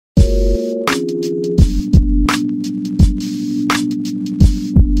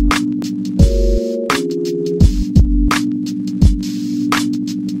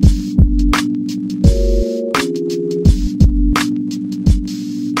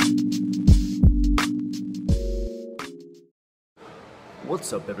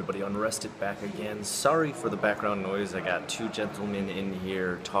What's up, everybody? Unrested back again. Sorry for the background noise. I got two gentlemen in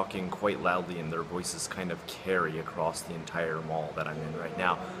here talking quite loudly, and their voices kind of carry across the entire mall that I'm in right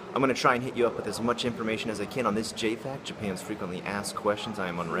now. I'm going to try and hit you up with as much information as I can on this JFAQ, Japan's frequently asked questions. I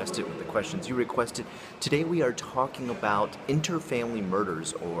am unrested with the questions you requested. Today we are talking about interfamily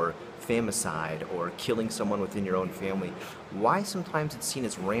murders, or famicide, or killing someone within your own family. Why sometimes it's seen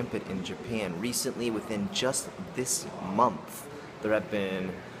as rampant in Japan. Recently, within just this month, there have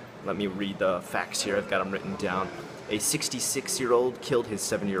been, let me read the facts here, I've got them written down. A 66-year-old killed his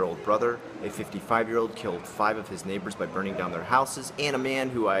 7-year-old brother, a 55-year-old killed 5 of his neighbors by burning down their houses, and a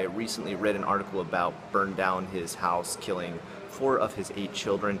man who I recently read an article about burned down his house, killing 4 of his 8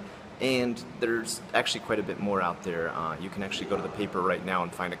 children. And there's actually quite a bit more out there. You can actually go to the paper right now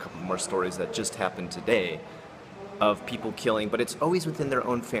and find a couple more stories that just happened today of people killing, but it's always within their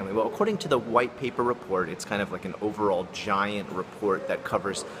own family. Well, according to the white paper report, it's kind of like an overall giant report that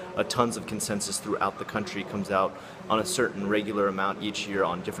covers tons of consensus throughout the country, comes out on a certain regular amount each year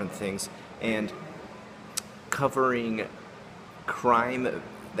on different things, and covering crime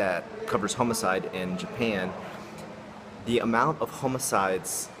that covers homicide in Japan. The amount of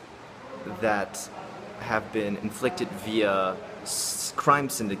homicides that have been inflicted via crime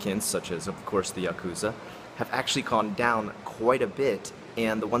syndicates, such as, of course, the Yakuza, have actually gone down quite a bit,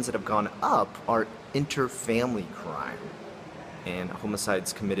 and the ones that have gone up are interfamily crime and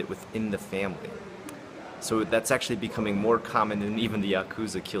homicides committed within the family. So that's actually becoming more common than even the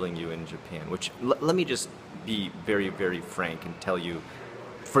Yakuza killing you in Japan, which, let me just be very, very frank and tell you,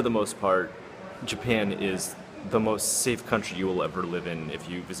 for the most part, Japan is the most safe country you will ever live in if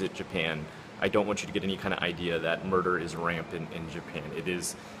you visit Japan. I don't want you to get any kind of idea that murder is rampant in Japan. It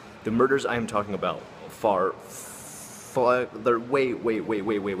is. The murders I am talking about they're way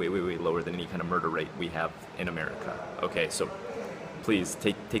lower than any kind of murder rate we have in America. Okay, so please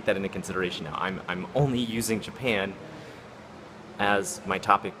take that into consideration now. I'm only using Japan as my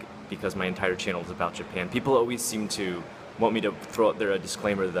topic because my entire channel is about Japan. People always seem to want me to throw out there a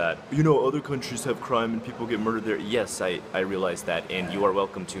disclaimer that, you know, other countries have crime and people get murdered there. Yes, I realize that, and you are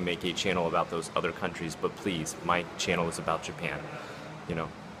welcome to make a channel about those other countries, but please, my channel is about Japan. You know,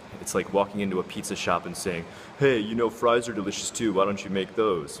 it's like walking into a pizza shop and saying, hey, you know, fries are delicious too, why don't you make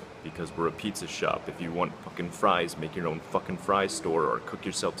those? Because we're a pizza shop. If you want fucking fries, make your own fucking fry store or cook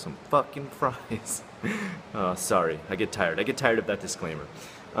yourself some fucking fries. Sorry, I get tired of that disclaimer.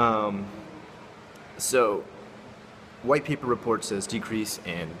 So, white paper report says decrease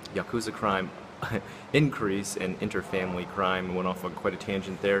in Yakuza crime, increase in interfamily crime. Went off on quite a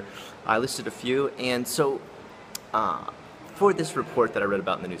tangent there. I listed a few, and so for this report that I read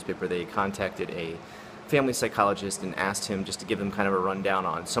about in the newspaper, they contacted a family psychologist and asked him just to give them kind of a rundown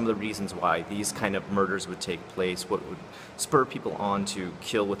on some of the reasons why these kind of murders would take place, what would spur people on to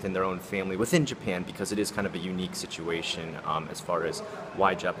kill within their own family, within Japan, because it is kind of a unique situation as far as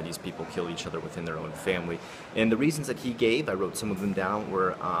why Japanese people kill each other within their own family. And the reasons that he gave, I wrote some of them down,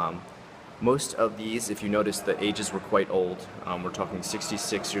 were most of these, if you notice, the ages were quite old. We're talking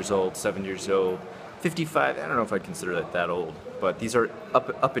 66 years old, 7 years old, 55, I don't know if I'd consider that old, but these are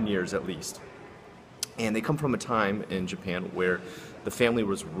up in years at least. And they come from a time in Japan where the family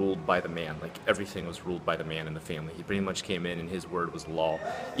was ruled by the man. Like, everything was ruled by the man in the family. He pretty much came in and his word was law.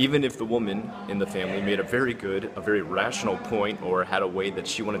 Even if the woman in the family made a very rational point or had a way that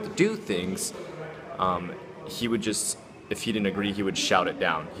she wanted to do things, he would just, if he didn't agree, he would shout it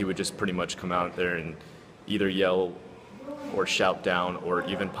down. He would just pretty much come out there and either yell or shout down, or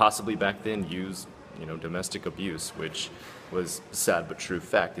even possibly back then use, you know, domestic abuse, which was a sad but true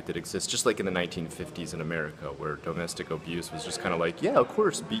fact. It did exist, just like in the 1950s in America, where domestic abuse was just kind of like, yeah, of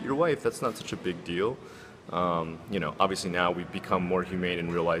course, beat your wife, that's not such a big deal. You know, obviously now we've become more humane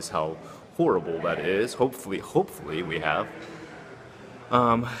and realize how horrible that is. Hopefully we have.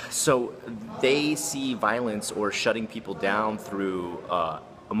 So they see violence or shutting people down through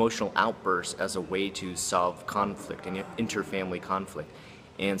emotional outbursts as a way to solve conflict, and interfamily conflict.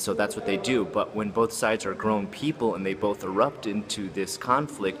 And so that's what they do. But when both sides are grown people and they both erupt into this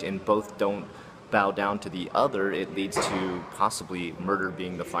conflict and both don't bow down to the other, it leads to possibly murder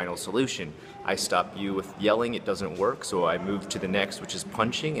being the final solution. I stop you with yelling, it doesn't work, so I move to the next, which is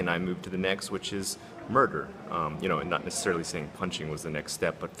punching, and I move to the next, which is murder. You know, and not necessarily saying punching was the next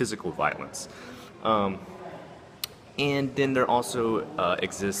step, but physical violence. And then there also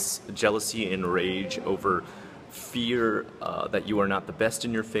exists jealousy and rage over fear that you are not the best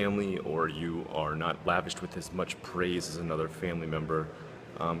in your family, or you are not lavished with as much praise as another family member.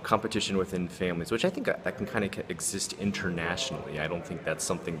 Competition within families, which I think that can kind of exist internationally. I don't think that's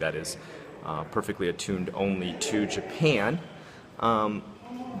something that is perfectly attuned only to Japan.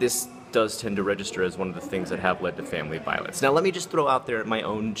 This does tend to register as one of the things that have led to family violence. Now let me just throw out there my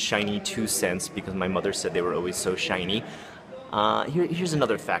own shiny 2 cents, because my mother said they were always so shiny. Here's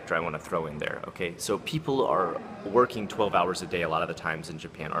another factor I want to throw in there, okay? So people are working 12 hours a day a lot of the times in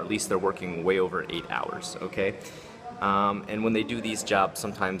Japan, or at least they're working way over 8 hours, okay? And when they do these jobs,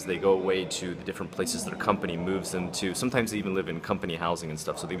 sometimes they go away to the different places their company moves them to. Sometimes they even live in company housing and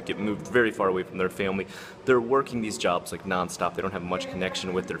stuff, so they get moved very far away from their family. They're working these jobs like nonstop. They don't have much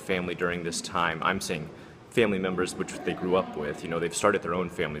connection with their family during this time. I'm saying family members which they grew up with. You know, they've started their own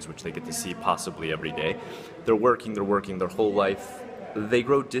families, which they get to see possibly every day. They're working their whole life. They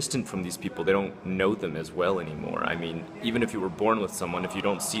grow distant from these people. They don't know them as well anymore. I mean, even if you were born with someone, if you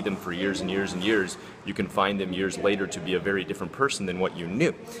don't see them for years and years and years, you can find them years later to be a very different person than what you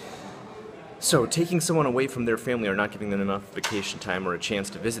knew. So taking someone away from their family, or not giving them enough vacation time or a chance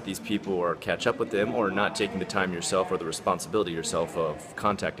to visit these people or catch up with them, or not taking the time yourself or the responsibility yourself of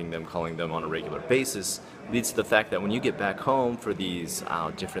contacting them, calling them on a regular basis, leads to the fact that when you get back home for these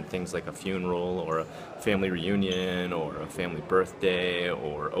different things like a funeral or a family reunion or a family birthday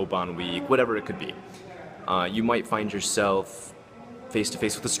or Oban week, whatever it could be, you might find yourself face to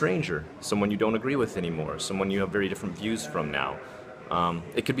face with a stranger, someone you don't agree with anymore, someone you have very different views from now.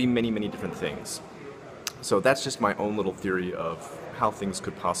 It could be many, many different things. So that's just my own little theory of how things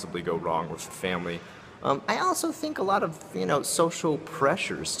could possibly go wrong with family. I also think a lot of, social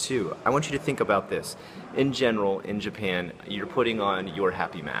pressures too. I want you to think about this. In general, in Japan, you're putting on your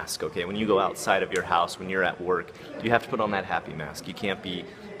happy mask, okay? When you go outside of your house, when you're at work, you have to put on that happy mask. You can't be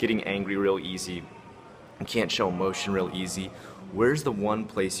getting angry real easy. You can't show emotion real easy. Where's the one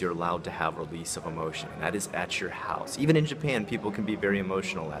place you're allowed to have release of emotion? And that is at your house. Even in Japan, people can be very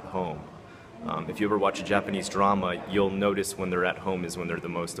emotional at home. If you ever watch a Japanese drama, you'll notice when they're at home is when they're the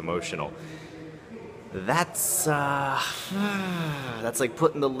most emotional. That's like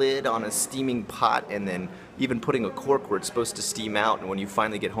putting the lid on a steaming pot and then even putting a cork where it's supposed to steam out, and when you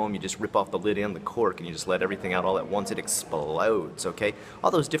finally get home you just rip off the lid and the cork and you just let everything out all at once. It explodes, okay?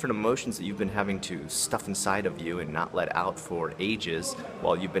 All those different emotions that you've been having to stuff inside of you and not let out for ages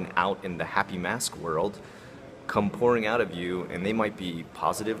while you've been out in the happy mask world come pouring out of you, and they might be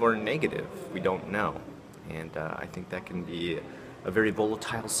positive or negative. We don't know. And I think that can be a very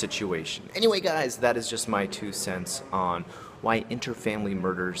volatile situation. Anyway, guys, that is just my 2 cents on why interfamily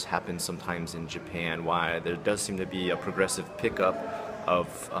murders happen sometimes in Japan, why there does seem to be a progressive pickup of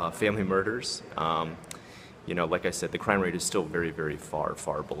family murders. Like I said, the crime rate is still very, very far,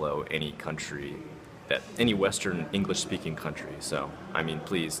 far below any country, any Western English-speaking country. So, I mean,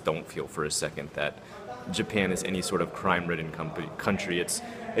 please don't feel for a second that Japan is any sort of crime-ridden country.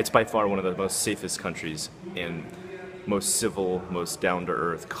 It's by far one of the most safest countries in most civil, most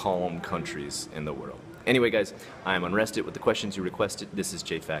down-to-earth, calm countries in the world. Anyway, guys, I'm unrested with the questions you requested. This is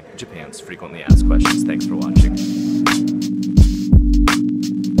JFAQ, Japan's frequently asked questions. Thanks for watching.